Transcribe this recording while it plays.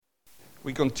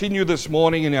We continue this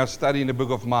morning in our study in the book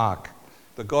of Mark,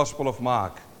 the Gospel of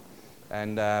Mark.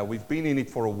 And we've been in it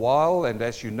for a while, and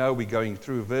as you know, we're going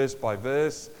through verse by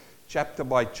verse, chapter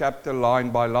by chapter,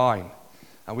 line by line.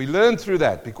 And we learn through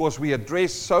that because we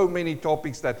address so many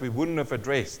topics that we wouldn't have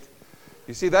addressed.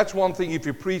 You see, that's one thing. If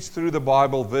you preach through the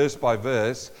Bible verse by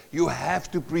verse, you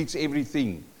have to preach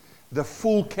everything, the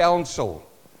full counsel.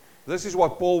 This is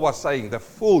what Paul was saying, the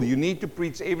full. You need to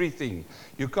preach everything.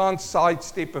 You can't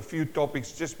sidestep a few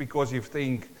topics just because you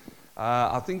think,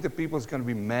 I think the people's going to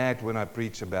be mad when I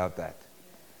preach about that.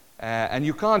 And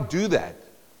you can't do that.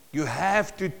 You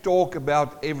have to talk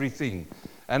about everything.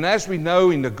 And as we know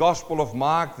in the Gospel of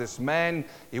Mark, this man,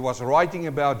 he was writing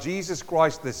about Jesus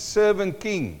Christ, the servant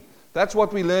king. That's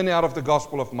what we learn out of the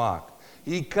Gospel of Mark.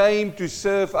 He came to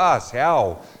serve us.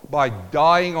 How? By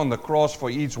dying on the cross for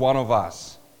each one of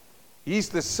us. He's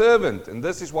the servant, and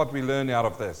this is what we learn out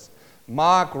of this.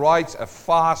 Mark writes a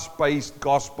fast-paced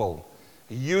gospel.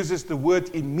 He uses the word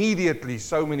immediately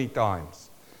so many times.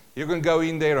 You can go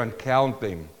in there and count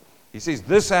them. He says,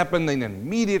 this happened, then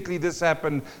immediately this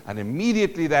happened, and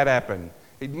immediately that happened.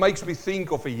 It makes me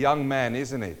think of a young man,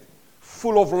 isn't it?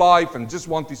 Full of life and just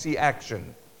want to see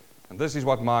action. And this is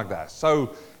what Mark does.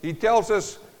 So he tells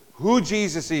us who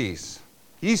Jesus is.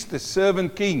 He's the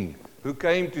servant king who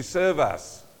came to serve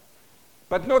us.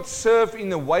 But not serve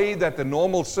in a way that a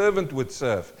normal servant would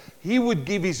serve. He would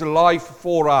give his life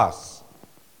for us.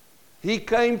 He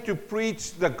came to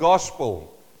preach the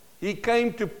gospel. He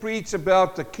came to preach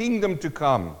about the kingdom to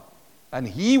come. And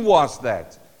he was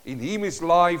that. In him is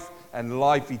life and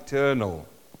life eternal.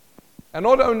 And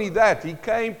not only that, he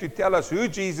came to tell us who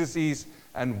Jesus is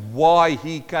and why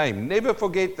he came. Never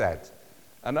forget that.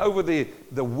 And over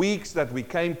the weeks that we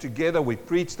came together, we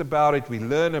preached about it, we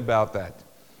learned about that.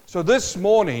 So this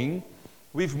morning,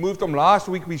 we've moved from last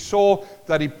week, we saw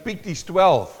that he picked his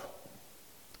 12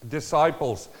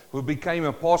 disciples who became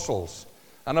apostles.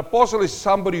 An apostle is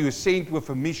somebody who's sent with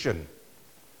a mission.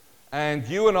 And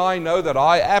you and I know that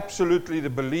I absolutely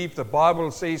believe the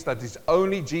Bible says that it's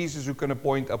only Jesus who can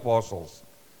appoint apostles.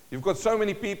 You've got so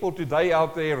many people today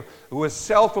out there who are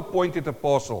self-appointed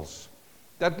apostles.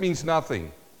 That means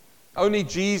nothing. Only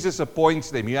Jesus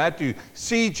appoints them. You had to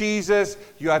see Jesus,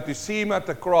 you had to see him at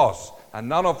the cross, and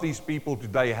none of these people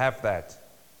today have that.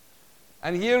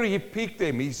 And here he picked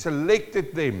them, he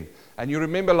selected them. And you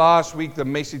remember last week the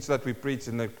message that we preached,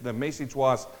 and the message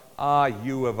was, are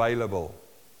you available?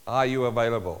 Are you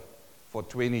available for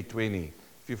 2020?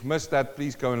 If you've missed that,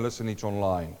 please go and listen it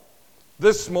online.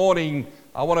 This morning,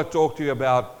 I want to talk to you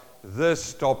about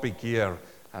this topic here.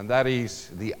 And that is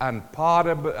the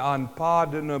unpardonable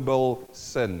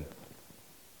sin.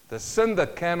 The sin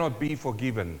that cannot be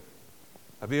forgiven.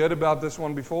 Have you heard about this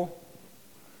one before?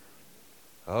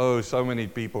 Oh, so many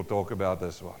people talk about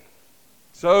this one.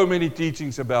 So many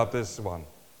teachings about this one.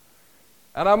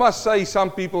 And I must say, some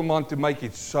people want to make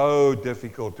it so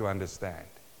difficult to understand.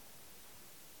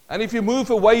 And if you move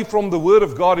away from the Word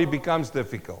of God, it becomes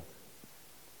difficult.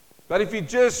 But if you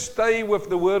just stay with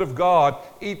the Word of God,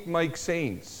 it makes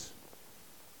sense.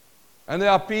 And there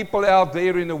are people out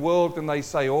there in the world and they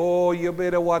say, oh, you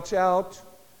better watch out.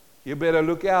 You better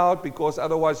look out because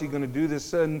otherwise you're going to do the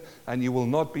sin and you will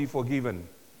not be forgiven.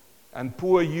 And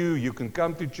poor you can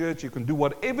come to church, you can do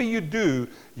whatever you do,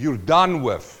 you're done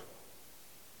with.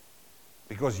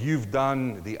 Because you've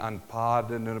done the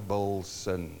unpardonable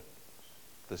sin.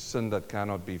 The sin that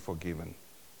cannot be forgiven.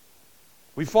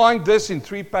 We find this in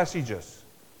 3 passages.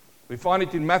 We find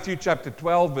it in Matthew chapter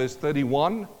 12, verse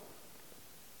 31.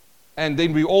 And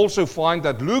then we also find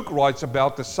that Luke writes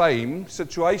about the same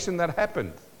situation that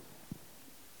happened.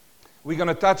 We're going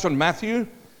to touch on Matthew,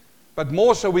 but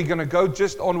more so we're going to go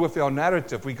just on with our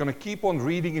narrative. We're going to keep on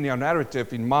reading in our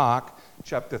narrative in Mark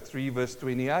chapter 3, verse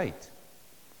 28.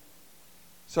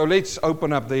 So let's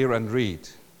open up there and read.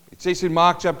 It says in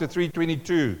Mark chapter 3,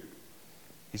 22.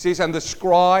 He says, and the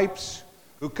scribes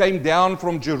who came down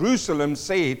from Jerusalem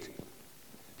said,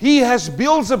 he has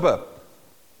Beelzebub,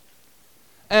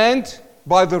 and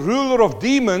by the ruler of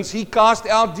demons he cast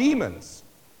out demons.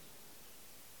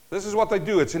 This is what they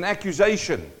do. It's an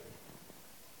accusation.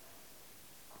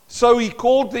 So he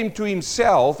called them to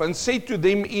himself and said to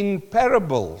them in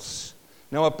parables.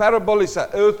 Now a parable is an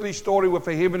earthly story with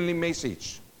a heavenly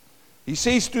message. He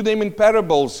says to them in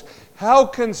parables, how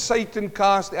can Satan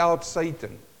cast out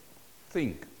Satan?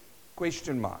 Think.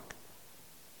 Question mark.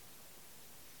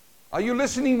 Are you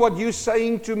listening what you're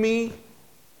saying to me?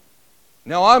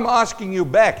 Now I'm asking you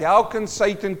back, how can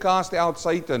Satan cast out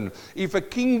Satan? If a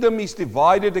kingdom is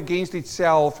divided against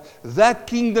itself, that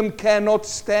kingdom cannot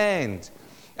stand.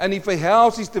 And if a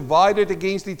house is divided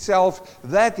against itself,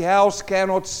 that house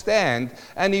cannot stand.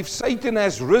 And if Satan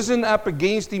has risen up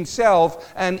against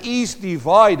himself and is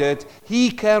divided,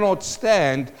 he cannot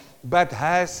stand, but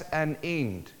has an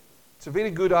end. It's a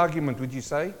very good argument, would you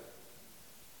say?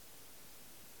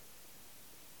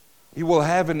 He will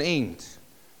have an end.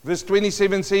 Verse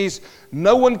 27 says,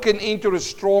 no one can enter a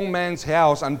strong man's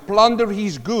house and plunder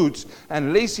his goods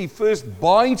unless he first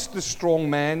binds the strong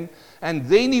man, and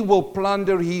then he will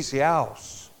plunder his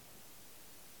house.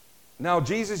 Now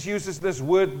Jesus uses this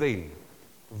word then.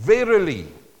 Verily,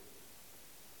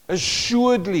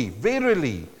 assuredly,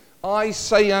 verily, I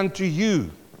say unto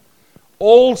you,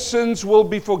 all sins will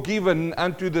be forgiven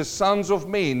unto the sons of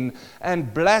men,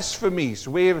 and blasphemies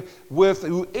wherewith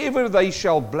whoever they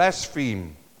shall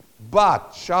blaspheme.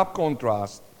 But, sharp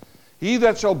contrast, he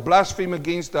that shall blaspheme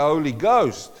against the Holy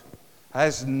Ghost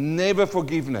has never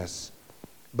forgiveness,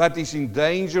 but is in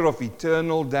danger of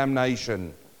eternal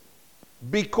damnation,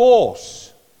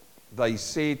 because they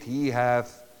said he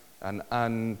hath an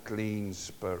unclean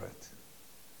spirit.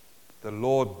 The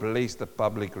Lord bless the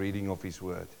public reading of his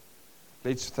word.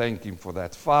 Let's thank him for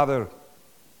that. Father,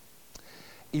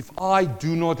 if I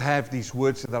do not have these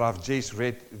words that I've just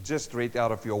read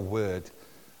out of your word,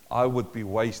 I would be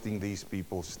wasting these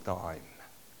people's time.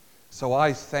 So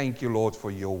I thank you, Lord, for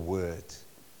your word.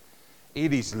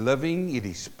 It is living, it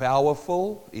is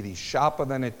powerful, it is sharper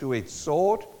than a two-edged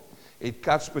sword. It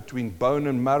cuts between bone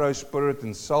and marrow, spirit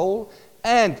and soul,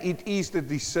 and it is the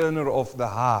discerner of the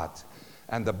heart.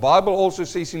 And the Bible also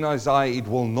says in Isaiah, it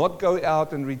will not go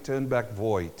out and return back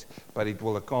void, but it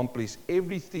will accomplish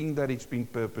everything that it's been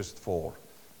purposed for.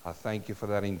 I thank you for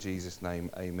that in Jesus' name.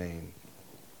 Amen.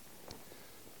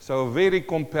 So a very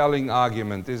compelling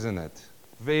argument, isn't it?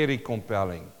 Very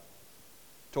compelling.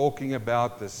 Talking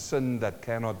about the sin that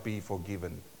cannot be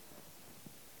forgiven.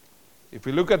 If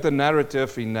we look at the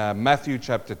narrative in Matthew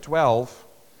chapter 12,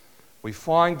 we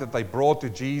find that they brought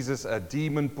to Jesus a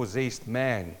demon-possessed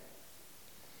man.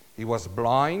 He was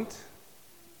blind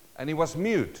and he was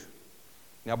mute.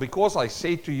 Now, because I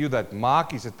said to you that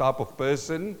Mark is a type of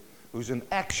person who's an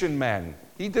action man,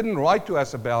 he didn't write to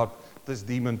us about this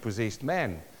demon-possessed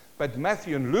man. But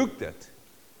Matthew and Luke did.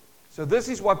 So this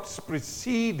is what's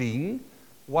preceding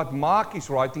what Mark is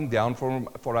writing down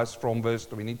for us from verse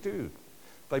 22.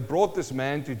 They brought this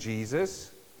man to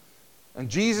Jesus, and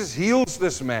Jesus heals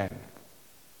this man.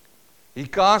 He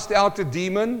cast out a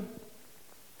demon.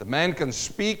 The man can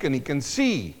speak and he can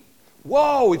see.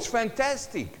 Wow, it's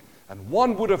fantastic. And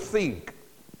one would have think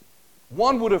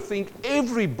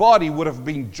everybody would have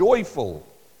been joyful,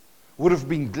 would have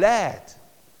been glad.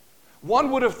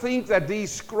 One would have think that these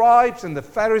scribes and the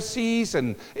Pharisees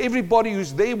and everybody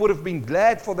who's there would have been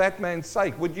glad for that man's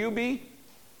sake. Would you be?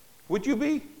 Would you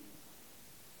be?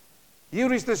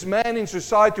 Here is this man in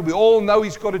society. We all know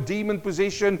he's got a demon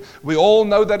possession. We all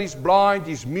know that he's blind,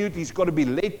 he's mute, he's got to be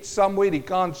led somewhere, he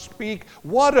can't speak.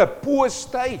 What a poor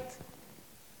state.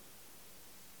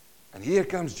 And here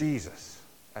comes Jesus,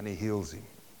 and he heals him.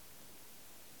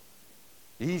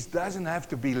 He doesn't have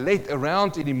to be led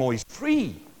around anymore. He's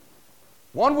free.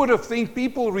 One would have think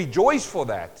people rejoice for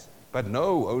that. But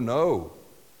no, oh no.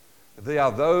 There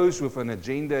are those with an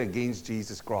agenda against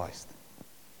Jesus Christ.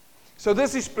 So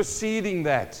this is preceding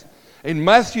that. In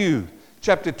Matthew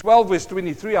chapter 12, verse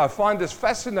 23, I find this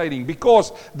fascinating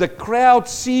because the crowd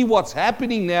see what's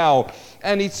happening now.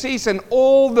 And it says, and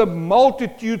all the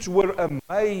multitudes were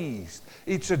amazed.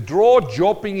 It's a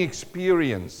jaw-dropping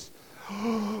experience.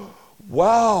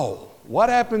 Wow, what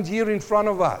happened here in front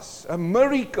of us? A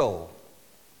miracle.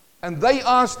 And they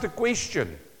asked the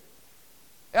question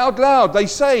out loud. They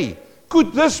say,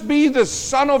 could this be the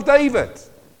Son of David?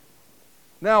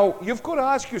 Now, you've got to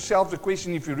ask yourself the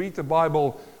question, if you read the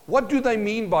Bible, what do they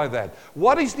mean by that?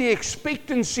 What is the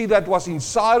expectancy that was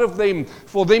inside of them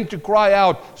for them to cry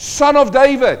out, Son of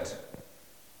David?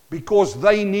 Because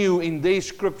they knew in their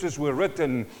scriptures were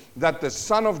written that the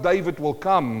Son of David will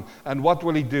come, and what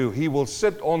will he do? He will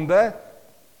sit on the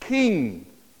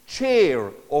chair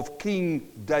of King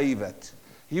David.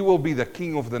 He will be the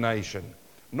king of the nation.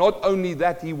 Not only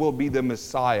that, he will be the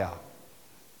Messiah.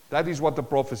 That is what the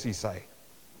prophecies say.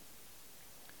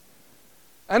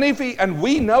 And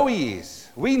we know he is.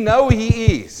 We know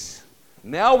he is.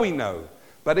 Now we know.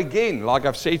 But again, like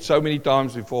I've said so many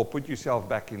times before, put yourself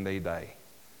back in their day.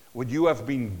 Would you have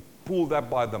been pulled up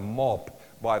by the mob,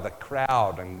 by the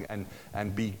crowd,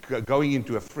 and be going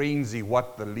into a frenzy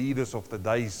what the leaders of the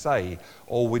day say?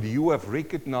 Or would you have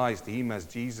recognized him as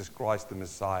Jesus Christ the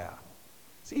Messiah?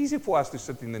 It's easy for us to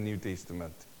sit in the New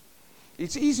Testament.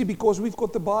 It's easy because we've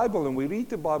got the Bible and we read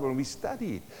the Bible and we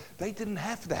study it. They didn't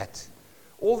have that.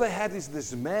 All they had is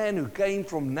this man who came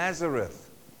from Nazareth.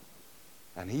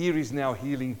 And here he's now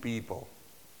healing people.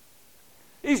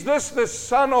 Is this the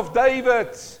son of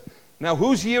David? Now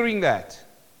who's hearing that?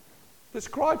 The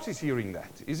scribes is hearing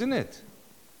that, isn't it?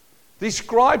 The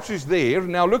scribes is there.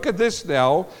 Now look at this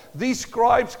now. These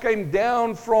scribes came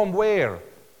down from where?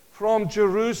 From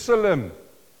Jerusalem.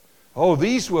 Oh,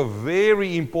 these were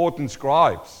very important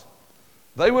scribes.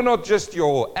 They were not just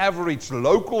your average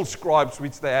local scribes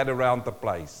which they had around the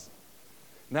place.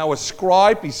 Now a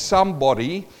scribe is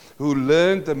somebody who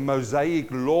learned the Mosaic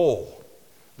law.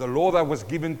 The law that was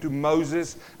given to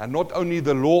Moses, and not only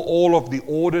the law, all of the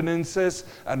ordinances,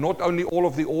 and not only all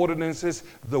of the ordinances,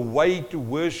 the way to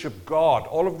worship God.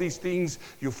 All of these things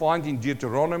you find in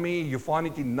Deuteronomy, you find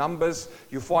it in Numbers,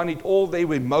 you find it all there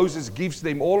where Moses gives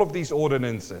them all of these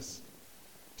ordinances.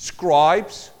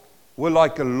 Scribes were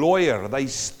like a lawyer. They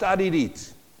studied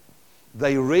it.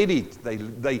 They read it.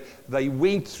 They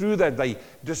went through that. They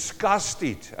discussed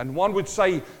it. And one would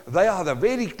say they are the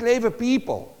very clever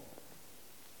people.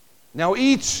 Now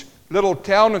each little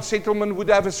town and settlement would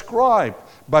have a scribe.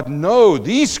 But no,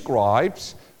 these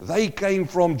scribes, they came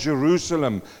from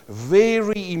Jerusalem.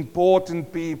 Very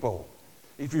important people.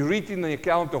 If you read in the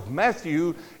account of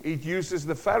Matthew, it uses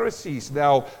the Pharisees.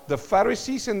 Now, the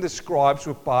Pharisees and the scribes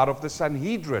were part of the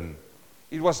Sanhedrin.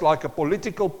 It was like a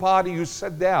political party who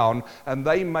sat down and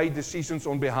they made decisions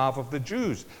on behalf of the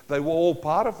Jews. They were all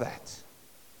part of that.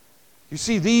 You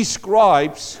see, these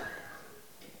scribes,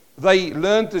 they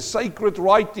learned the sacred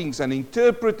writings and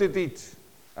interpreted it.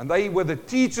 And they were the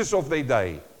teachers of their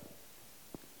day.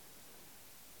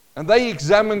 And they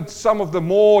examined some of the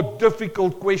more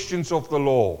difficult questions of the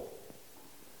law.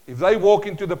 If they walk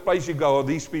into the place, you go, oh,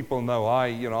 these people know,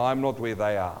 I'm not where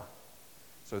they are.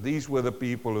 So these were the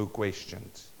people who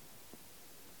questioned.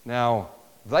 Now,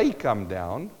 they come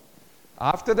down.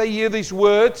 After they hear these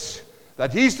words,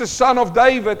 that he's the son of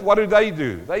David, what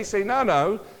do? They say,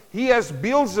 no, he has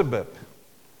Beelzebub.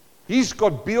 He's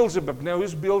got Beelzebub. Now,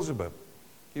 who's Beelzebub?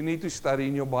 You need to study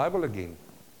in your Bible again.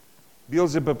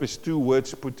 Beelzebub is two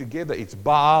words put together. It's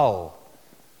Baal.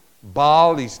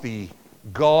 Baal is the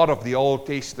god of the Old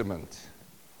Testament.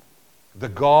 The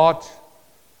god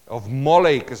of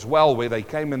Molech as well, where they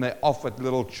came and they offered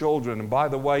little children. And by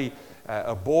the way,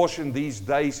 abortion these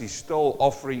days is still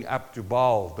offering up to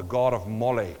Baal, the god of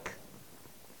Molech.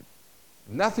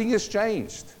 Nothing has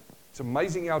changed. It's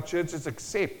amazing how churches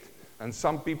accept, and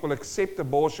some people accept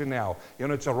abortion now.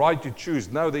 It's a right to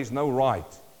choose. No, there's no right.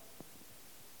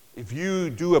 If you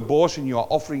do abortion, you are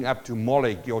offering up to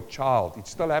Molech, your child. It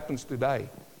still happens today.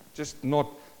 Just not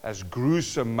as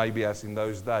gruesome maybe as in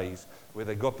those days, where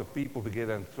they got the people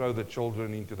together and throw the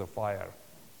children into the fire.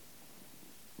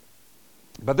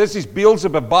 But this is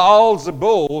Beelzebub.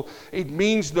 Baal-zebul, it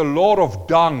means the Lord of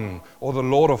dung or the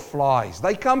Lord of flies.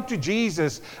 They come to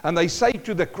Jesus and they say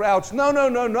to the crowds,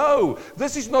 no,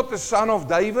 this is not the son of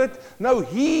David. No,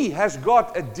 he has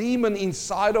got a demon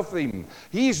inside of him.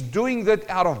 He is doing that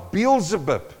out of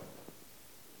Beelzebub.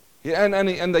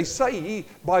 And they say,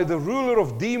 by the ruler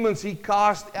of demons, he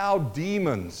cast out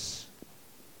demons.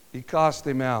 He cast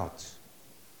them out.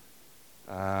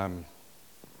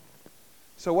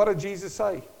 So what did Jesus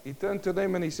say? He turned to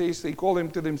them and he called them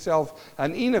to himself.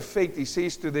 And in effect, he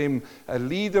says to them, a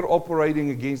leader operating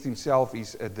against himself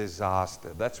is a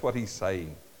disaster. That's what he's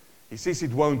saying. He says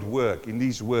it won't work in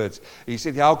these words. He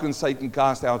said, how can Satan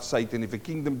cast out Satan? If a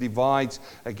kingdom divides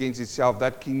against itself,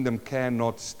 that kingdom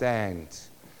cannot stand.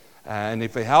 And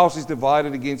if a house is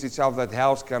divided against itself, that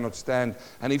house cannot stand.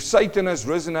 And if Satan has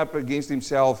risen up against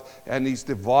himself and is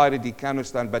divided, he cannot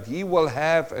stand. But he will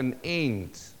have an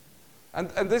end. And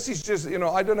this is just,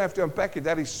 I don't have to unpack it.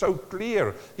 That is so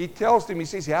clear. He tells them, he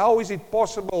says, how is it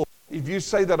possible if you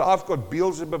say that I've got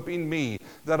Beelzebub in me,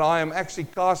 that I am actually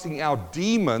casting out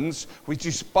demons, which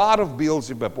is part of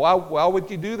Beelzebub? Why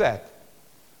would you do that?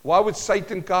 Why would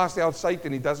Satan cast out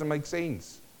Satan? It doesn't make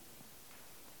sense.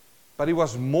 But he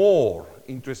was more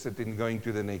interested in going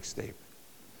to the next step.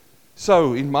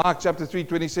 So in Mark chapter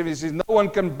 3:27, it says, no one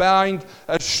can bind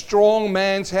a strong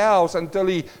man's house until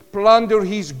he plunder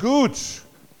his goods,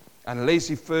 unless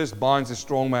he first binds a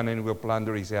strong man and he will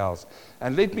plunder his house.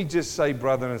 And let me just say,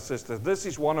 brother and sister, this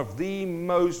is one of the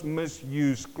most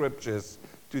misused scriptures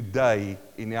today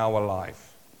in our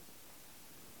life.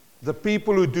 The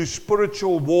people who do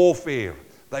spiritual warfare,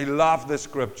 they love the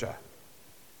scripture.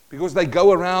 Because they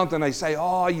go around and they say,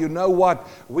 you know what?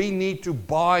 We need to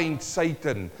bind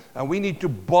Satan. And we need to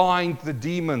bind the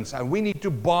demons. And we need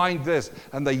to bind this.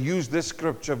 And they use this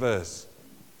scripture verse.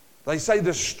 They say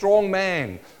the strong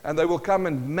man, and they will come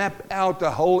and map out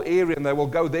the whole area, and they will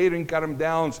go there in Carrum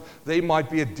Downs. There might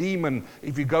be a demon.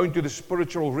 If you go into the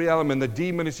spiritual realm and the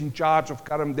demon is in charge of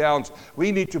Carrum Downs,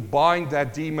 we need to bind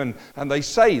that demon. And they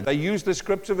use the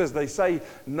scripture verse, they say,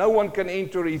 no one can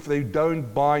enter if they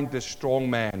don't bind the strong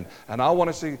man. And I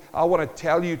want to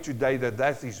tell you today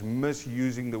that is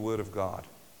misusing the word of God.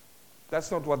 That's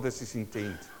not what this is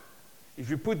intended. If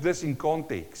you put this in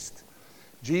context,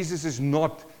 Jesus is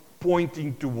not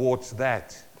pointing towards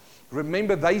that.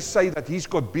 Remember, they say that he's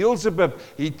got Beelzebub.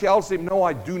 He tells them, no,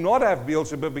 I do not have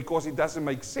Beelzebub, because it doesn't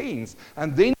make sense.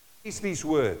 And then he says these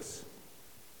words.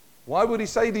 Why would he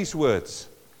say these words?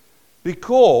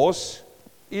 Because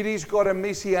it has got a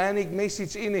messianic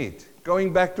message in it,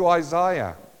 going back to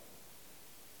Isaiah.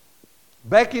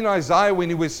 Back in Isaiah, when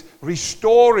he was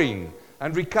restoring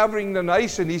and recovering the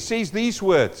nation, he says these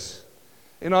words.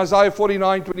 In Isaiah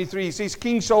 49:23, he says,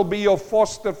 kings shall be your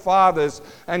foster fathers,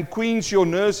 and queens your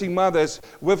nursing mothers.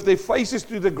 With their faces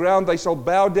to the ground, they shall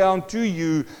bow down to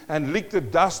you and lick the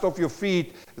dust of your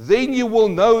feet. Then you will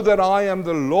know that I am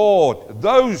the Lord.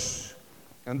 Those,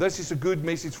 and this is a good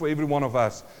message for every one of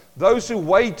us, those who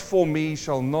wait for me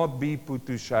shall not be put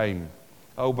to shame.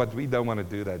 Oh, but we don't want to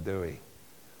do that, do we?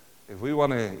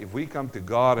 If we come to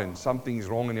God and something is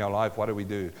wrong in our life, what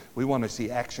do? We want to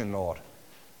see action, Lord.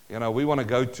 We want to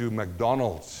go to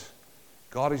McDonald's.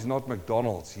 God is not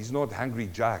McDonald's. He's not Hungry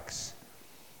Jack's.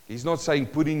 He's not saying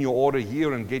put in your order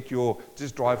here and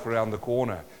just drive around the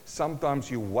corner. Sometimes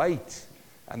you wait.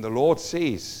 And the Lord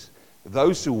says,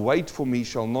 those who wait for me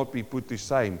shall not be put to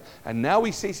shame. And now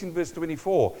he says in verse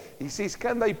 24, he says,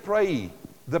 can they pray?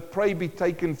 The prey be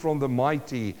taken from the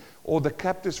mighty, or the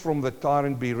captives from the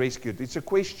tyrant be rescued? It's a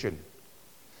question.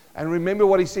 And remember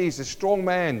what he says, a strong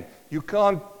man, you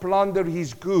can't plunder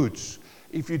his goods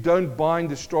if you don't bind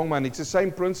the strong man. It's the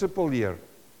same principle here.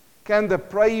 Can the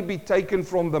prey be taken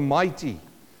from the mighty,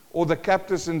 or the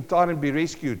captives and tyrant be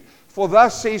rescued? For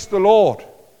thus says the Lord,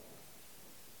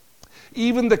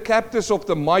 even the captives of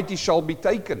the mighty shall be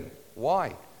taken.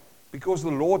 Why? Because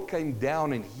the Lord came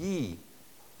down and he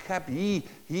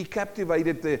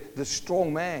captivated the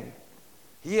strong man.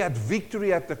 He had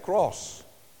victory at the cross.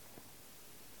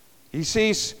 He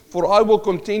says, for I will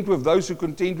contend with those who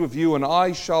contend with you, and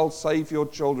I shall save your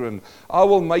children. I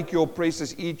will make your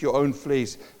oppressors eat your own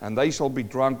flesh, and they shall be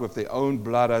drunk with their own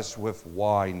blood as with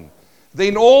wine.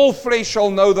 Then all flesh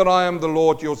shall know that I am the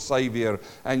Lord your Savior,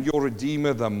 and your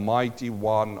Redeemer, the mighty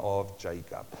one of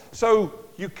Jacob. So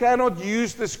you cannot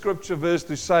use the scripture verse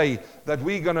to say that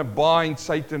we're going to bind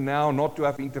Satan now not to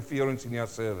have interference in our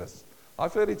service.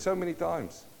 I've heard it so many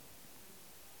times.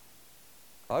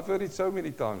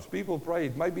 People pray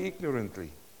it, maybe ignorantly.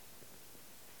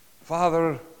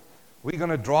 Father, we're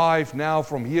going to drive now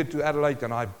from here to Adelaide,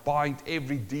 and I bind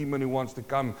every demon who wants to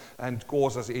come and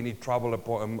cause us any trouble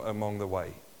among the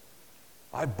way.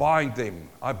 I bind them.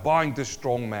 I bind the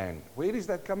strong man. Where is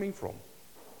that coming from?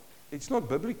 It's not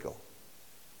biblical.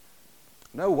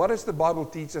 No, what does the Bible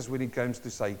teach us when it comes to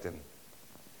Satan?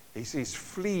 He says,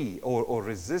 flee or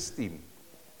resist him,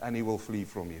 and he will flee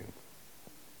from you.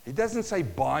 He doesn't say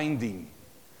bind him.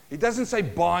 He doesn't say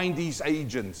bind these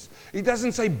agents. He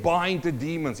doesn't say bind the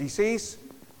demons. He says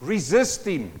resist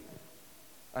him,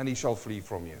 and he shall flee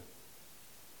from you.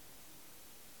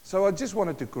 So I just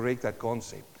wanted to correct that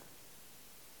concept.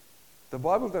 The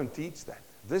Bible don't teach that.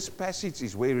 This passage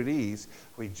is where it is,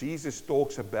 where Jesus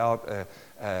talks about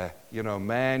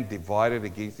man divided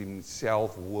against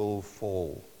himself will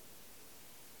fall.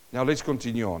 Now let's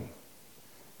continue on.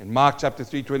 In Mark chapter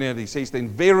 3:28, he says, then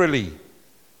verily,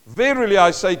 verily I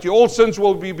say to you, all sins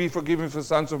will be forgiven for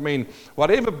sons of men,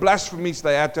 whatever blasphemies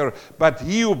they utter, but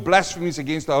he who blasphemes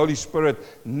against the Holy Spirit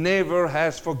never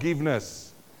has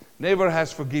forgiveness. Never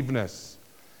has forgiveness.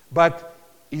 But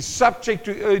is subject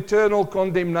to eternal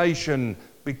condemnation,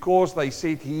 because they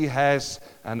said he has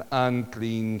an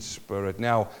unclean spirit.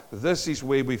 Now, this is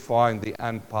where we find the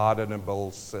unpardonable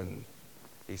sin.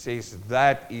 He says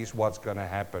that is what's going to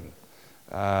happen.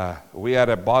 We had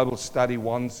a Bible study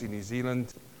once in New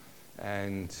Zealand,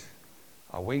 and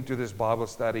I went to this Bible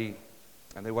study,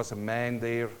 and there was a man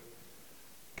there,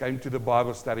 came to the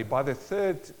Bible study. By the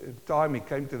third time he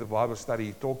came to the Bible study,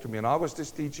 he talked to me, and I was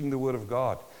just teaching the Word of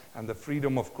God, and the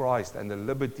freedom of Christ, and the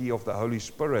liberty of the Holy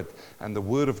Spirit, and the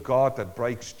Word of God that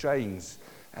breaks chains.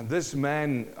 And this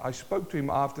man, I spoke to him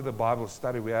after the Bible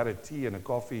study. We had a tea and a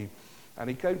coffee, and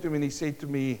he came to me and he said to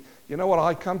me, you know what,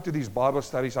 I come to these Bible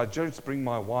studies, I just bring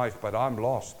my wife, but I'm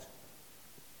lost.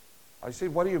 I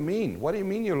said, what do you mean? What do you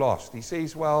mean you're lost? He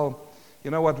says, well,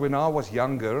 you know what, when I was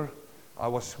younger, I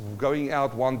was going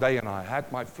out one day and I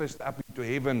had my fist up into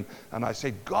heaven and I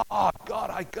said, God,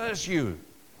 I curse you.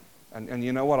 And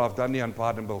you know what? I've done the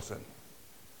unpardonable sin.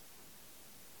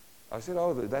 I said,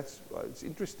 it's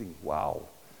interesting. Wow.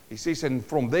 He says, and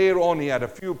from there on, he had a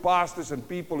few pastors and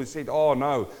people who said, oh,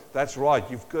 no, that's right.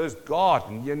 You've cursed God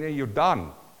and you're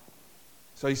done.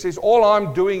 So he says, all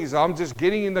I'm doing is I'm just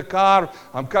getting in the car.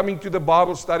 I'm coming to the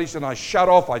Bible studies and I shut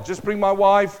off. I just bring my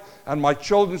wife and my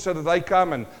children so that they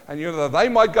come and they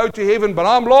might go to heaven, but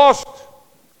I'm lost.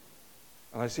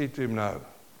 And I said to him, no,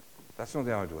 that's not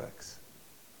how it works.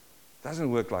 It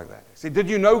doesn't work like that. He said, did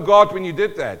you know God when you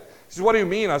did that? He said, what do you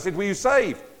mean? I said, were you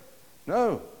saved?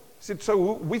 No. I said,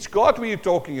 so which God were you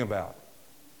talking about?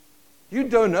 You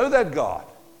don't know that God,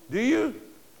 do you?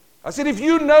 I said, if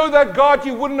you know that God,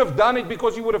 you wouldn't have done it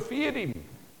because you would have feared him.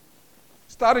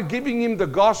 Started giving him the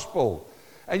gospel.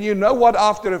 And you know what?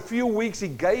 After a few weeks,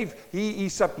 he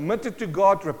submitted to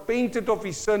God, repented of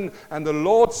his sin, and the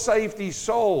Lord saved his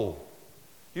soul.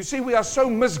 You see, we are so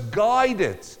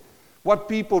misguided what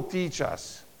people teach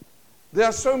us. There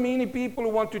are so many people who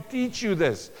want to teach you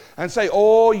this and say,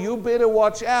 oh, you better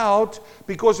watch out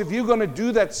because if you're going to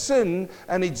do that sin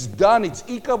and it's done, it's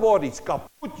Ichabod, it's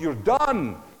kaput, you're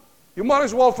done. You might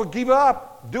as well forgive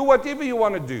up. Do whatever you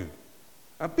want to do.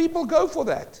 And people go for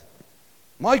that.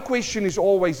 My question is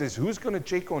always this, who's going to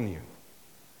check on you?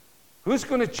 Who's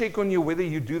going to check on you whether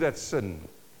you do that sin?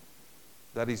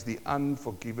 That is the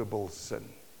unforgivable sin.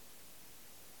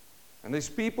 And there's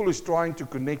people who's trying to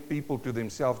connect people to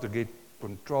themselves to get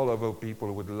control over people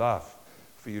who would love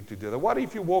for you to do that. What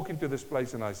if you walk into this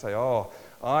place and I say, oh,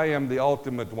 I am the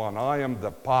ultimate one. I am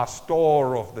the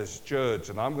pastor of this church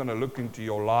and I'm going to look into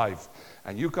your life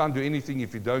and you can't do anything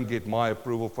if you don't get my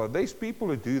approval for it. There's people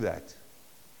who do that.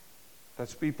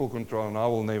 That's people control and I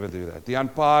will never do that. The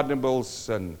unpardonable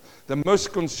sin. The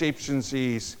misconceptions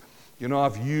is,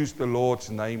 I've used the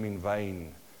Lord's name in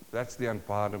vain. That's the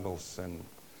unpardonable sin.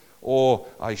 Or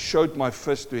I showed my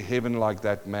fist to heaven like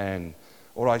that man.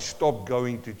 Or I stopped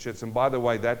going to church. And by the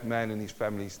way, that man and his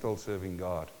family is still serving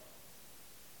God.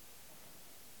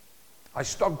 I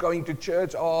stopped going to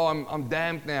church. Oh, I'm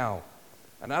damned now.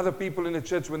 And other people in the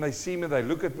church, when they see me, they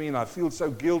look at me and I feel so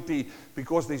guilty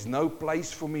because there's no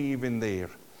place for me even there.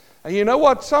 And you know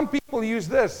what? Some people use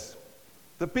this.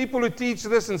 The people who teach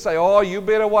this and say, oh, you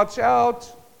better watch out.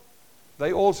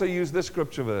 They also use this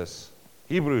scripture verse.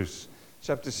 Hebrews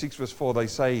chapter 6 verse 4. They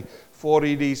say, for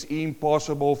it is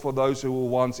impossible for those who were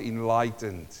once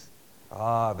enlightened.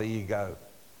 There you go.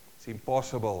 It's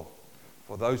impossible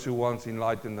for those who once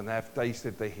enlightened and have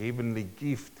tasted the heavenly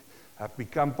gift, have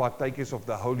become partakers of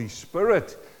the Holy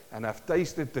Spirit, and have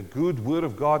tasted the good word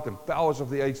of God and powers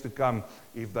of the age to come,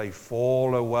 if they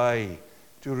fall away,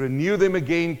 to renew them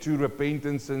again to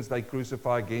repentance, since they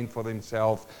crucify again for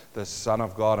themselves the Son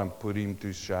of God and put him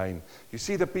to shame. You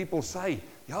see, the people say,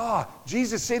 yeah,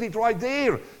 Jesus said it right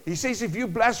there. He says if you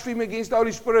blaspheme against the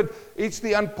Holy Spirit, it's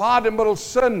the unpardonable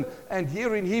sin. And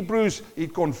here in Hebrews,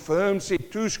 it confirms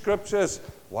it. 2 scriptures.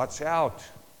 Watch out.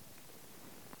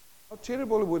 How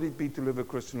terrible would it be to live a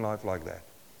Christian life like that?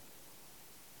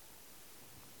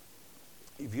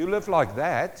 If you live like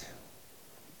that,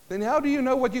 then how do you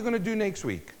know what you're going to do next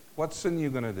week? What sin you're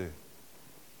going to do?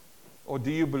 Or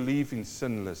do you believe in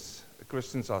sinless?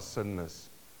 Christians are sinless.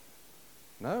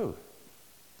 No.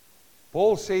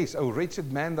 Paul says, oh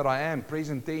wretched man that I am,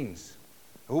 present tense,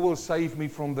 who will save me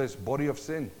from this body of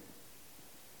sin?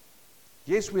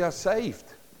 Yes, we are saved,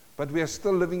 but we are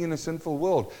still living in a sinful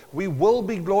world. We will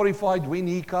be glorified when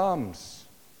he comes,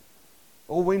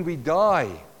 or when we die,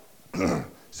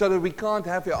 so that we can't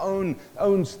have our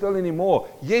own still anymore.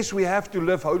 Yes, we have to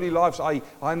live holy lives. I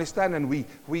understand, and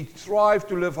we strive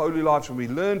to live holy lives, and we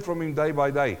learn from him day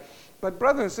by day. But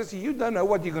brother and sister, you don't know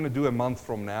what you're going to do a month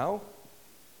from now.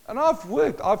 And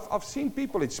I've seen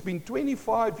people, it's been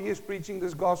 25 years preaching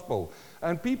this gospel,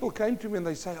 and people came to me and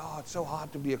they say, oh, it's so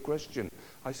hard to be a Christian.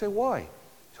 I say, why?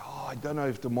 Oh, I don't know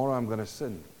if tomorrow I'm going to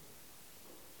sin.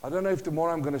 I don't know if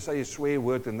tomorrow I'm going to say a swear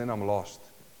word and then I'm lost.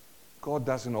 God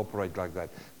doesn't operate like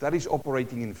that. That is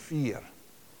operating in fear.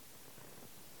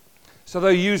 So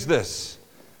they use this.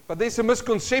 But there's a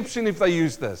misconception if they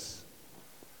use this.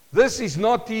 This is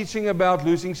not teaching about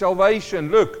losing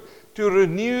salvation. Look. To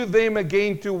renew them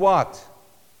again to what?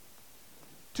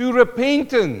 To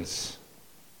repentance.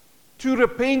 To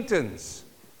repentance.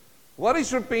 What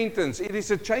is repentance? It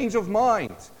is a change of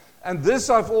mind. And this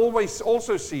I've always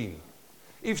also seen.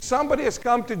 If somebody has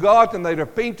come to God and they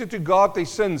repented to God their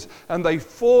sins and they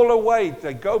fall away,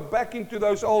 they go back into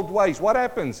those old ways, what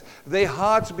happens? Their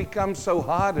hearts become so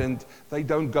hardened they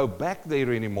don't go back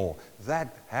there anymore.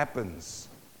 That happens.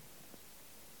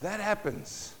 That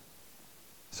happens.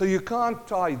 So you can't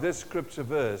tie this scripture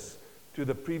verse to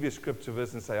the previous scripture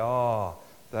verse and say,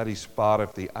 that is part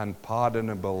of the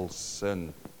unpardonable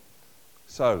sin.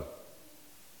 So,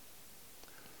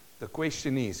 the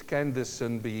question is, can this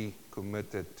sin be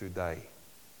committed today?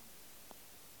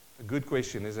 A good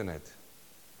question, isn't it?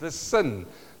 The sin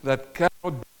that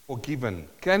cannot be forgiven,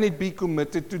 can it be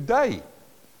committed today?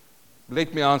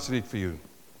 Let me answer it for you.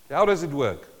 How does it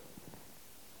work?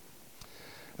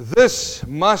 This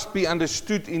must be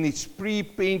understood in its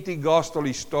pre-Pentecostal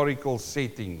historical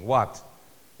setting. What?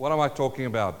 What am I talking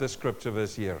about? This scripture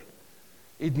verse here.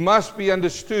 It must be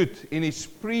understood in its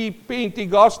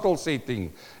pre-Pentecostal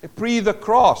setting, pre the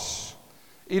cross.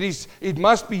 It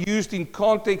must be used in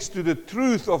context to the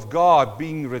truth of God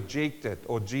being rejected,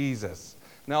 or Jesus.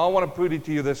 Now I want to put it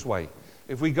to you this way.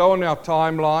 If we go on our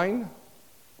timeline,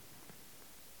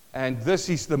 and this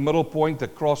is the middle point, the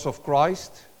cross of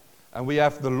Christ, and we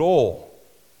have the law.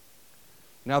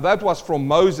 Now that was from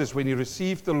Moses when he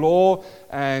received the law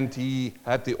and he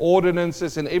had the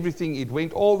ordinances and everything. It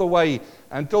went all the way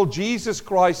until Jesus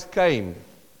Christ came.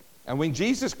 And when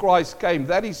Jesus Christ came,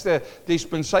 that is the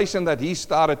dispensation that he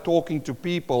started talking to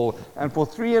people. And for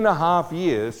 3.5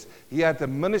 years, he had the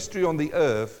ministry on the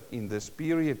earth in this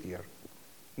period here.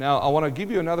 Now I want to give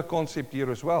you another concept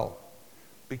here as well.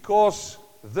 Because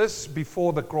this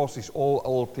before the cross is all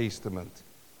Old Testament.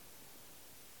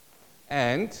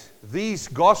 And these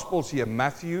Gospels here,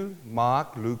 Matthew,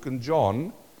 Mark, Luke, and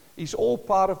John, is all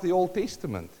part of the Old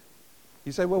Testament.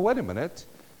 You say, well, wait a minute.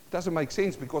 It doesn't make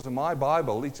sense because in my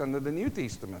Bible, it's under the New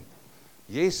Testament.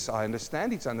 Yes, I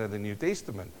understand it's under the New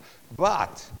Testament.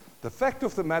 But the fact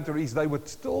of the matter is they were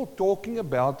still talking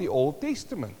about the Old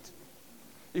Testament.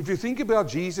 If you think about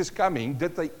Jesus coming,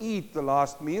 did they eat the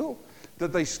last meal?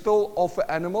 Did they still offer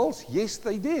animals? Yes,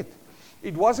 they did.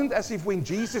 It wasn't as if when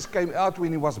Jesus came out, when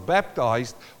he was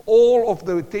baptized, all of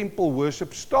the temple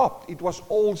worship stopped. It was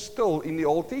all still in the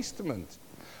Old Testament.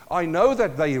 I know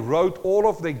that they wrote all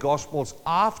of their Gospels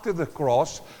after the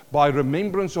cross by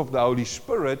remembrance of the Holy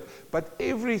Spirit, but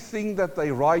everything that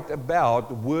they write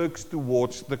about works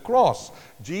towards the cross.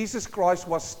 Jesus Christ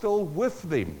was still with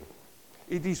them.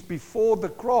 It is before the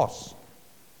cross.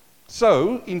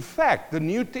 So, in fact, the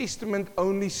New Testament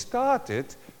only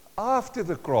started after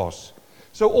the cross.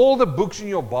 So all the books in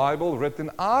your Bible written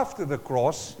after the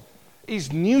cross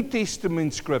is New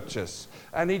Testament scriptures,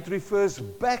 and it refers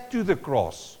back to the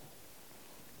cross.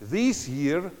 This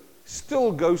here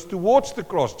still goes towards the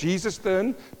cross. Jesus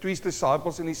turned to his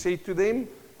disciples and he said to them,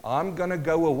 I'm going to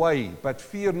go away, but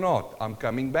fear not, I'm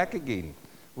coming back again.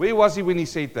 Where was he when he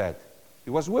said that? He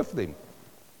was with them.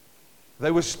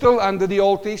 They were still under the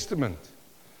Old Testament.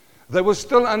 They were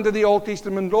still under the Old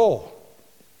Testament law.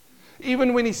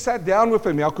 Even when he sat down with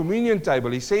them, our communion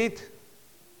table, he said,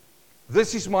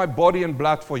 this is my body and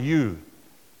blood for you.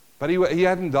 But he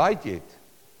hadn't died yet.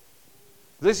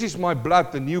 This is my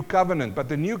blood, the new covenant. But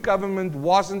the new covenant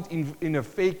wasn't in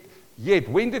effect yet.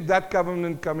 When did that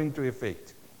covenant come into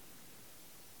effect?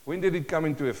 When did it come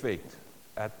into effect?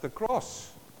 At the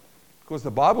cross. Because the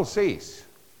Bible says,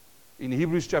 in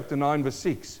Hebrews chapter 9, verse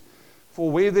 6, for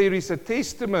where there is a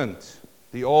testament,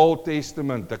 the Old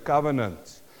Testament, the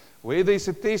covenant, where there is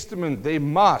a testament, there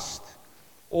must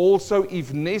also,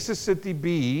 if necessity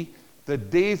be, the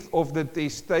death of the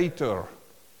testator.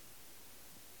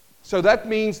 So that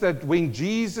means that when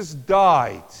Jesus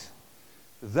died,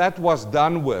 that was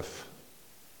done with.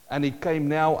 And it came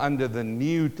now under the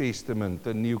New Testament,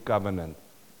 the New Covenant.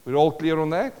 We're all clear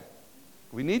on that?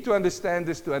 We need to understand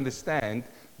this to understand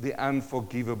the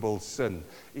unforgivable sin.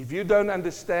 If you don't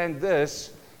understand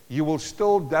this, you will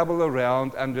still dabble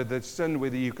around under the sin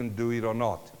whether you can do it or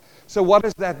not. So what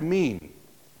does that mean?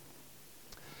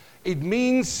 It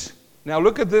means, now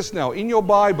look at this now. In your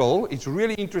Bible, it's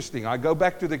really interesting. I go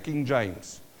back to the King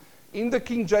James. In the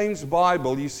King James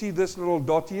Bible, you see this little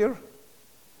dot here?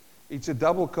 It's a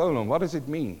double colon. What does it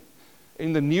mean?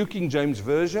 In the New King James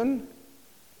Version,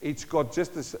 it's got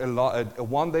just a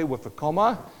one there with a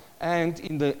comma. And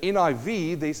in the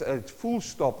NIV, there's a full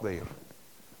stop there.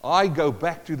 I go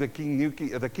back to the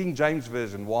King James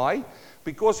Version. Why?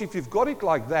 Because if you've got it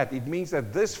like that, it means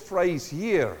that this phrase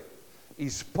here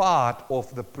is part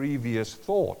of the previous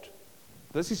thought.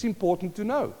 This is important to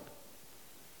know.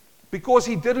 Because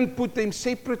he didn't put them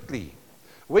separately.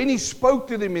 When he spoke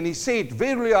to them and he said,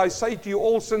 verily I say to you,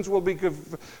 all sins will be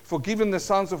forgiven the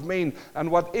sons of men, and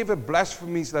whatever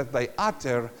blasphemies that they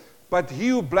utter, but he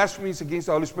who blasphemes against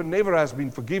the Holy Spirit never has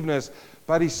been forgiveness,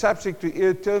 but is subject to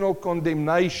eternal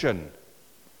condemnation.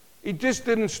 It just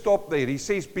didn't stop there. He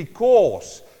says,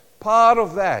 because part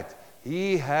of that,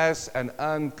 he has an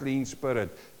unclean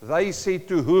spirit. They said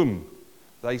to whom?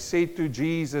 They said to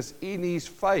Jesus, in his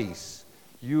face,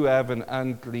 you have an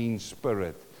unclean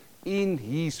spirit. In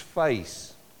his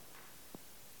face.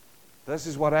 This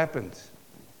is what happened.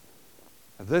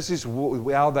 This is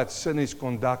how that sin is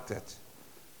conducted.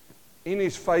 In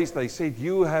his face, they said,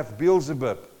 you have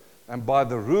Beelzebub, and by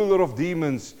the ruler of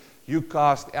demons, you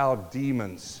cast out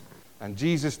demons. And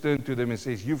Jesus turned to them and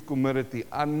says, you've committed the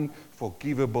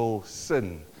unforgivable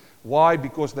sin. Why?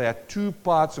 Because they had two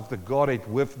parts of the Godhead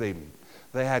with them.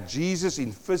 They had Jesus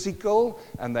in physical,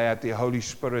 and they had the Holy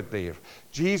Spirit there.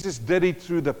 Jesus did it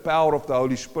through the power of the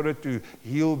Holy Spirit to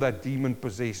heal that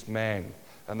demon-possessed man.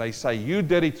 And they say, you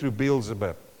did it through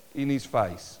Beelzebub, in his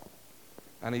face.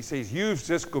 And he says, you've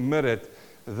just committed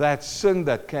that sin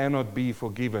that cannot be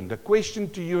forgiven. The question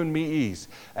to you and me is,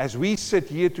 as we sit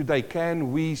here today,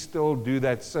 can we still do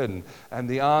that sin? And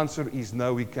the answer is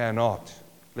no, we cannot.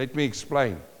 Let me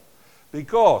explain.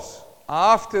 Because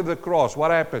after the cross,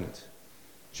 what happened?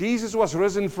 Jesus was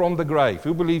risen from the grave.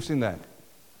 Who believes in that?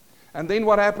 And then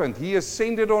what happened? He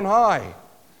ascended on high.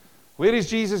 Where is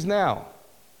Jesus now?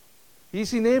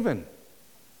 He's in heaven.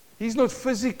 He's not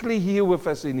physically here with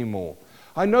us anymore.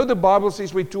 I know the Bible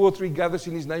says where 2 or 3 gathers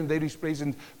in his name, there he's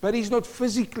present. But he's not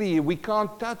physically here. We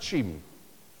can't touch him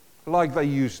like they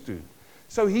used to.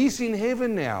 So he's in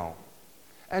heaven now.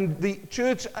 And the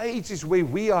church age is where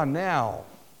we are now.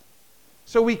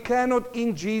 So we cannot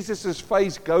in Jesus'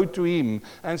 face go to him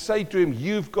and say to him,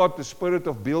 you've got the spirit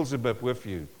of Beelzebub with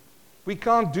you. We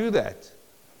can't do that.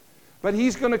 But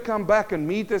he's going to come back and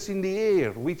meet us in the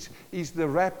air, which is the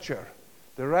rapture.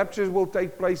 The rapture will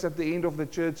take place at the end of the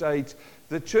church age.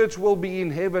 The church will be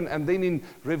in heaven, and then in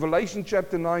Revelation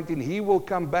chapter 19, he will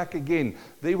come back again.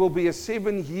 There will be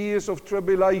 7 years of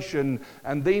tribulation,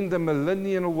 and then the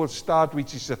millennium will start,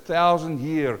 which is 1,000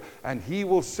 years, and he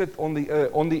will sit on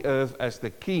the earth as the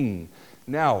king.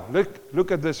 Now,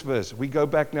 look at this verse. We go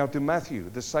back now to Matthew,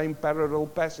 the same parallel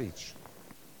passage.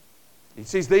 It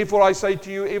says, therefore I say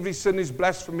to you, every sin is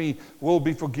blasphemy will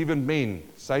be forgiven men.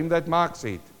 Same that Mark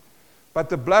said. But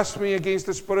the blasphemy against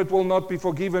the Spirit will not be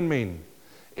forgiven men.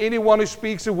 Anyone who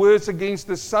speaks the words against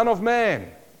the Son of Man,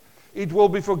 it will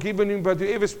be forgiven him. But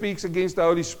whoever speaks against the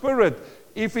Holy Spirit,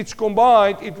 if it's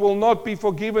combined, it will not be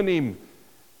forgiven him.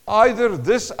 Either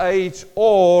this age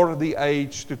or the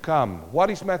age to come. What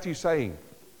is Matthew saying?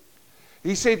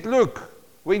 He said, look,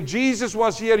 when Jesus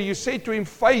was here, you said to him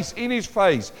in his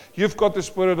face, you've got the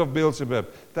spirit of Beelzebub.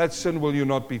 That sin will you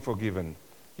not be forgiven.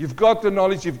 You've got the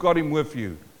knowledge, you've got him with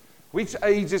you. Which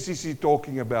ages is he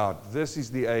talking about? This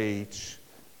is the age.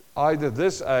 Either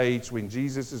this age when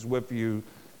Jesus is with you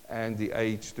and the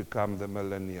age to come, the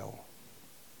millennial.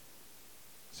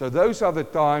 So those are the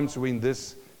times when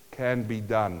this can be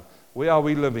done. Where are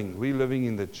we living? We're living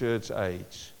in the church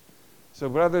age. So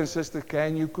brother and sister,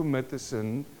 can you commit the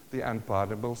sin, the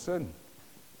unpardonable sin?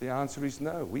 The answer is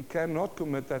no. We cannot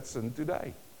commit that sin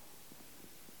today.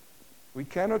 We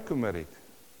cannot commit it.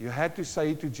 You had to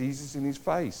say it to Jesus in his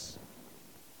face.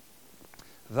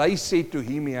 They said to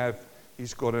him,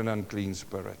 he's got an unclean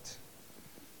spirit.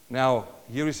 Now,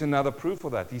 here is another proof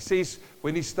of that. He says,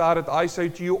 when he started, I say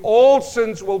to you, all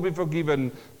sins will be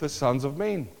forgiven the sons of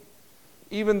men.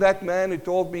 Even that man who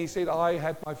told me, he said, I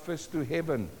had my fist to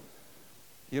heaven.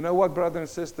 You know what, brother and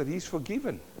sister? He's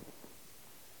forgiven.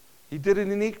 He did it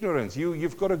in ignorance.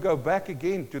 You've got to go back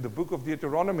again to the book of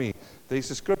Deuteronomy.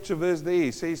 There's a scripture verse there.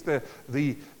 It says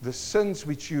the sins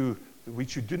which you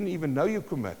didn't even know you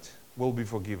commit will be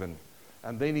forgiven.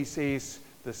 And then he says,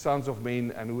 the sons of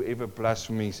men and whoever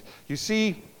blasphemies. You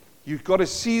see, you've got to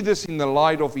see this in the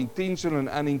light of intentional and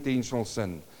unintentional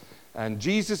sin. And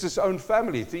Jesus' own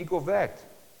family, think of that.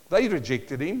 They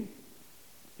rejected him.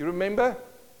 You remember?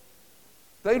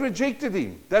 They rejected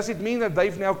him. Does it mean that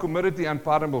they've now committed the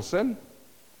unpardonable sin?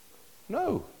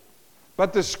 No.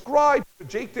 But the scribes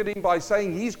rejected him by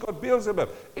saying, he's got Beelzebub.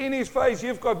 In his face,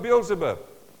 you've got Beelzebub.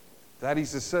 That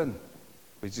is a sin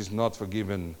which is not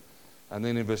forgiven. And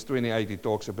then in verse 28, he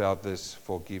talks about this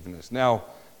forgiveness. Now,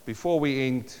 before we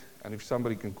end, and if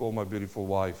somebody can call my beautiful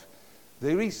wife,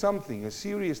 there is something, a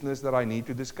seriousness that I need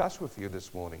to discuss with you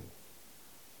this morning.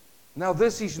 Now,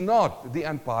 this is not the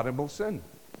unpardonable sin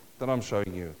that I'm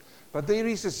showing you. But there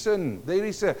is a sin, there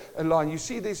is a line. You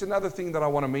see, there's another thing that I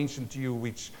want to mention to you,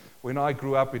 which when I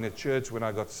grew up in a church, when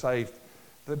I got saved,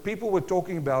 the people were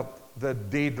talking about the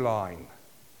deadline,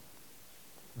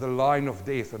 the line of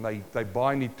death, and they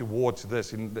bind it towards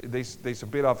this. And there's a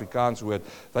bit Afrikaans word.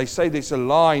 They say there's a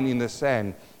line in the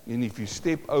sand, and if you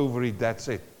step over it, that's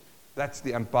it. That's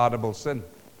the unpardonable sin.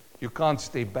 You can't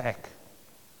step back.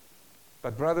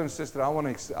 But brother and sister, I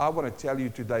want to tell you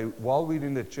today, while we're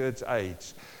in the church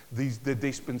age, the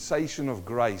dispensation of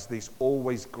grace, there's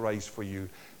always grace for you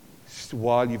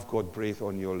while you've got breath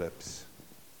on your lips.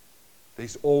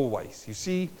 There's always. You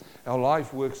see, our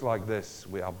life works like this.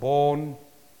 We are born,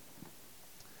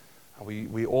 and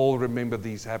we all remember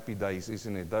these happy days,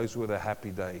 isn't it? Those were the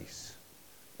happy days.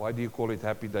 Why do you call it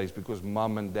happy days? Because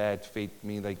mom and dad fed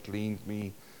me, they cleaned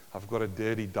me. I've got a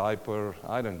dirty diaper.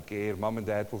 I don't care. Mom and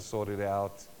dad will sort it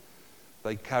out.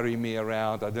 They carry me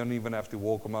around. I don't even have to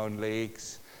walk on my own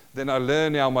legs. Then I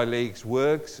learn how my legs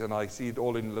works, and I see it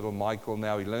all in little Michael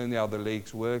now. He learned how the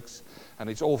legs works. And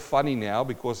it's all funny now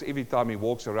because every time he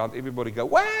walks around, everybody go,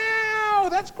 wow,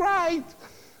 that's great.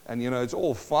 And, it's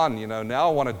all fun. Now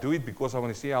I want to do it because I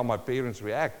want to see how my parents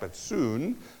react. But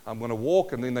soon I'm going to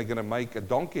walk, and then they're going to make a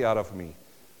donkey out of me.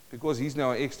 Because he's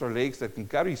now extra legs that can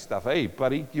carry stuff. Hey,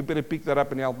 buddy, you better pick that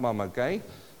up and help mom, okay?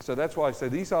 So that's why I say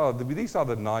these are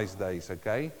the nice days,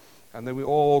 okay? And then we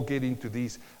all get into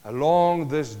these, along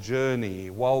this journey,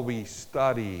 while we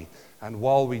study and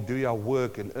while we do our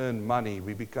work and earn money,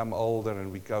 we become older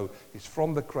and we go, it's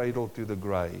from the cradle to the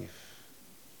grave.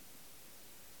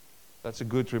 That's a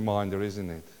good reminder, isn't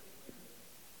it?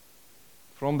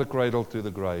 From the cradle to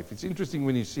the grave. It's interesting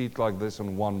when you see it like this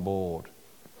on one board.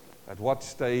 At what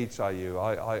stage are you?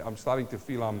 I'm starting to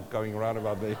feel I'm going around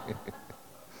about there.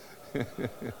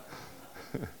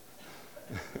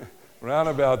 Round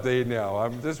about there now.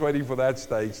 I'm just waiting for that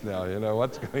stage now.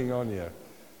 What's going on here?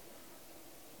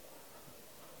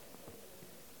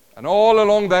 And all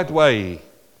along that way,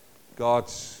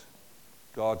 God's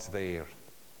there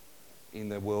in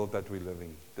the world that we live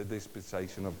in, the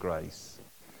dispensation of grace.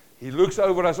 He looks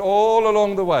over us all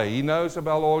along the way. He knows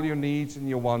about all your needs and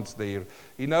your wants there.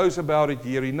 He knows about it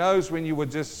here. He knows when you were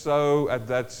just so at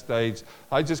that stage,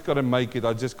 I just got to make it,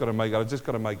 I just got to make it, I just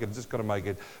got to make it, I just got to make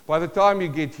it. By the time you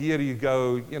get here, you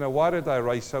go, why did I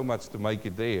raise so much to make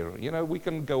it there? We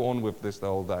can go on with this the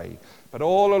whole day. But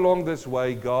all along this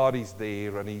way, God is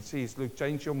there, and He says, look,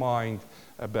 change your mind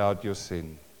about your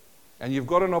sin. And you've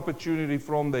got an opportunity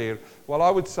from there. Well, I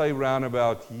would say round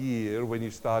about here, when you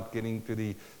start getting to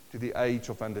the age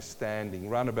of understanding,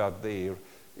 round about there,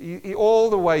 all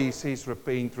the way he says,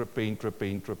 repent, repent,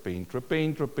 repent, repent,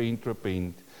 repent, repent,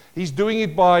 repent. He's doing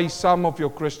it by some of your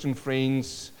Christian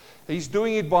friends. He's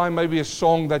doing it by maybe a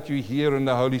song that you hear in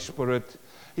the Holy Spirit.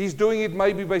 He's doing it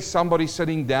maybe by somebody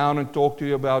sitting down and talk to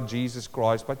you about Jesus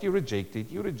Christ, but you reject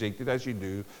it. You reject it as you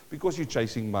do because you're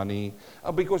chasing money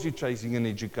or because you're chasing an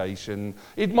education.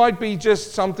 It might be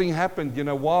just something happened,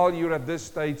 while you're at this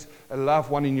stage, a loved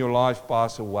one in your life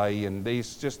pass away and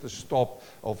there's just a stop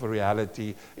of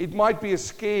reality. It might be a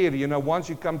scare, once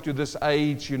you come to this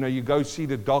age, you go see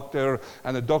the doctor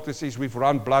and the doctor says, we've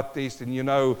run blood tests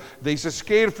and there's a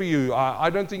scare for you. I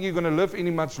don't think you're going to live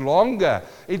any much longer.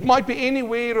 It might be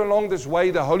anywhere along this way,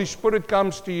 the Holy Spirit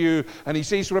comes to you and He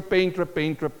says, repent,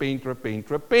 repent, repent, repent,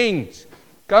 repent.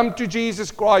 Come to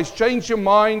Jesus Christ. Change your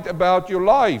mind about your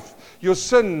life, your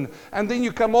sin. And then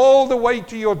you come all the way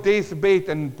to your deathbed.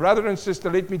 And brother and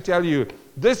sister, let me tell you,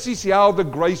 this is how the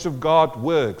grace of God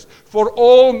works. For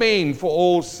all men, for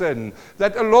all sin.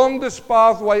 That along this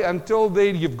pathway, until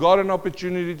then, you've got an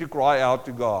opportunity to cry out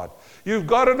to God. You've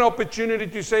got an opportunity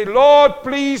to say, Lord,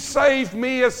 please save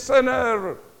me, a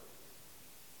sinner.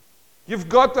 You've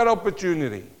got that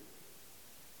opportunity.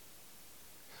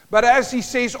 But as he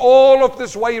says, all of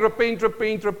this way, repent,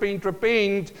 repent, repent,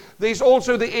 repent, there's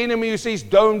also the enemy who says,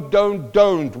 don't.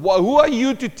 Who are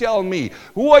you to tell me?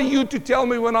 Who are you to tell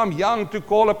me when I'm young to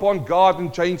call upon God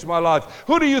and change my life?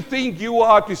 Who do you think you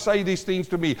are to say these things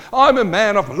to me? I'm a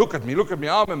man of, look at me,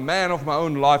 I'm a man of my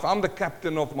own life. I'm the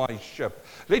captain of my ship.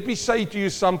 Let me say to you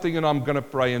something, and I'm going to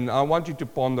pray, and I want you to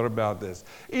ponder about this.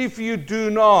 If you do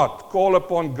not call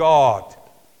upon God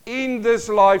in this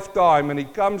lifetime, and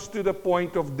it comes to the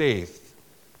point of death,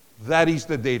 that is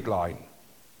the deadline.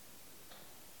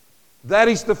 That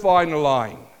is the final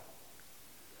line.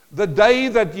 The day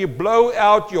that you blow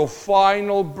out your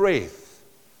final breath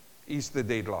is the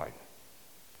deadline.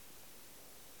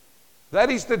 That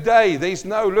is the day. There's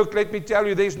no, look, let me tell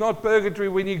you, there's not purgatory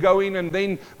when you go in and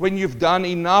then when you've done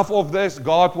enough of this,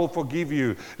 God will forgive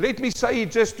you. Let me say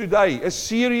it just today, a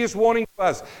serious warning to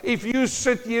us. If you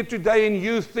sit here today and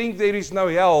you think there is no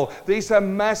hell, there's a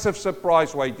massive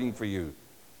surprise waiting for you.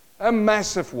 A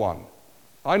massive one.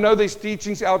 I know there's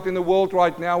teachings out in the world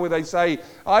right now where they say,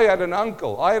 I had an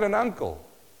uncle.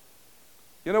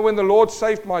 When the Lord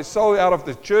saved my soul out of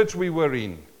the church we were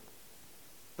in,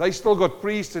 They still got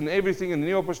priests and everything in the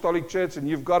New Apostolic Church, and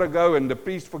you've got to go, and the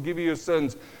priest forgive you your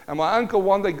sins. And my uncle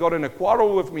one day got in a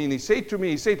quarrel with me, and he said to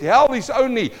me, hell is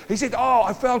only, he said, oh,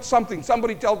 I found something.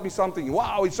 Somebody told me something.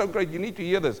 Wow, it's so great. You need to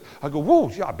hear this. I go, whoa,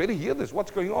 yeah, I better hear this.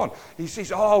 What's going on? He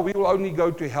says, oh, we will only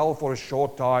go to hell for a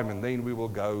short time, and then we will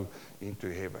go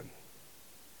into heaven.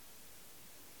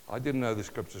 I didn't know the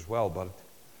scriptures well,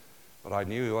 but I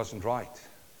knew he wasn't right.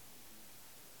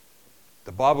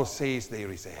 The Bible says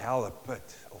there is a hell, a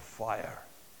pit of fire.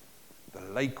 The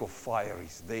lake of fire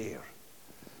is there.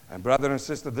 And brother and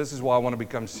sister, this is why I want to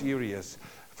become serious.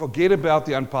 Forget about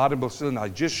the unpardonable sin. I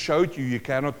just showed you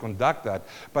cannot conduct that.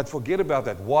 But forget about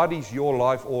that. What is your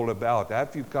life all about?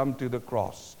 Have you come to the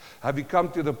cross? Have you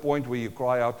come to the point where you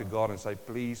cry out to God and say,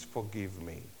 please forgive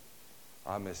me.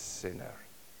 I'm a sinner.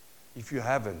 If you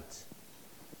haven't,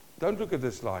 don't look at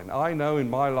this line. I know in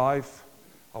my life,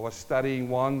 I was studying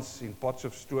once in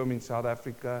Potchefstroom in South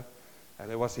Africa, and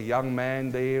there was a young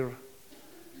man there,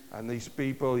 and these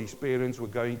people, his parents were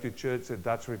going to church, the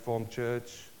Dutch Reformed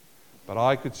Church, but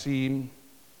I could see him.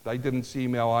 They didn't see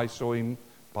him how I saw him,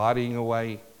 partying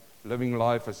away, living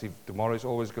life as if tomorrow is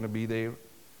always going to be there.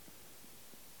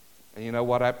 And you know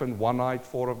what happened? One night,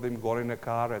 4 of them got in a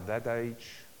car at that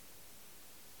age.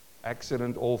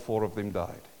 Accident, all 4 of them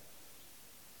died.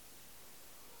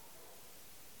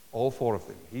 All 4 of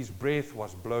them. His breath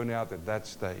was blown out at that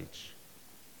stage.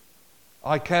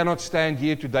 I cannot stand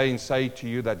here today and say to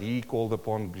you that he called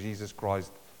upon Jesus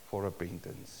Christ for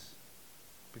repentance,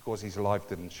 because his life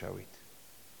didn't show it.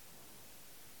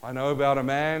 I know about a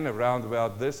man around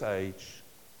about this age.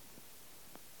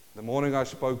 The morning I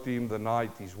spoke to him, the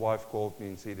night his wife called me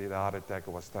and said he had a heart attack.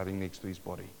 I was standing next to his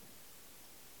body.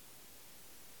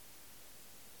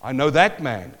 I know that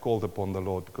man called upon the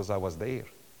Lord because I was there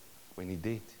when he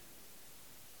did.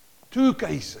 2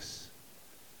 cases.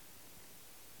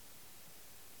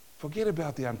 Forget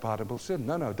about the unpardonable sin.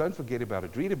 No, don't forget about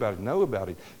it. Read about it. Know about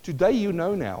it. Today you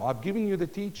know now. I've given you the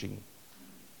teaching.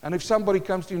 And if somebody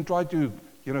comes to you and try to,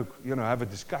 have a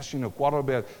discussion or quarrel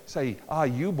about it, say, are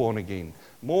you born again?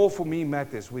 More for me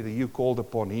matters whether you called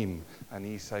upon him and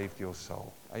he saved your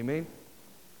soul. Amen?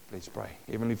 Let's pray.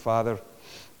 Heavenly Father,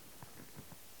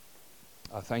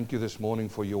 I thank you this morning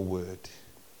for your word.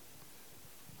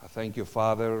 I thank you,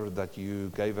 Father, that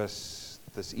you gave us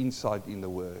this insight in the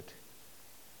word.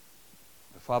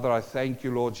 Father, I thank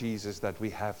you, Lord Jesus, that we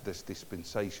have this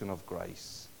dispensation of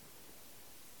grace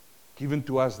given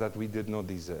to us that we did not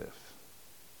deserve.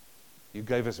 You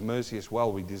gave us mercy as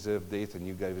well. We deserved death, and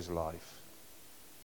you gave us life.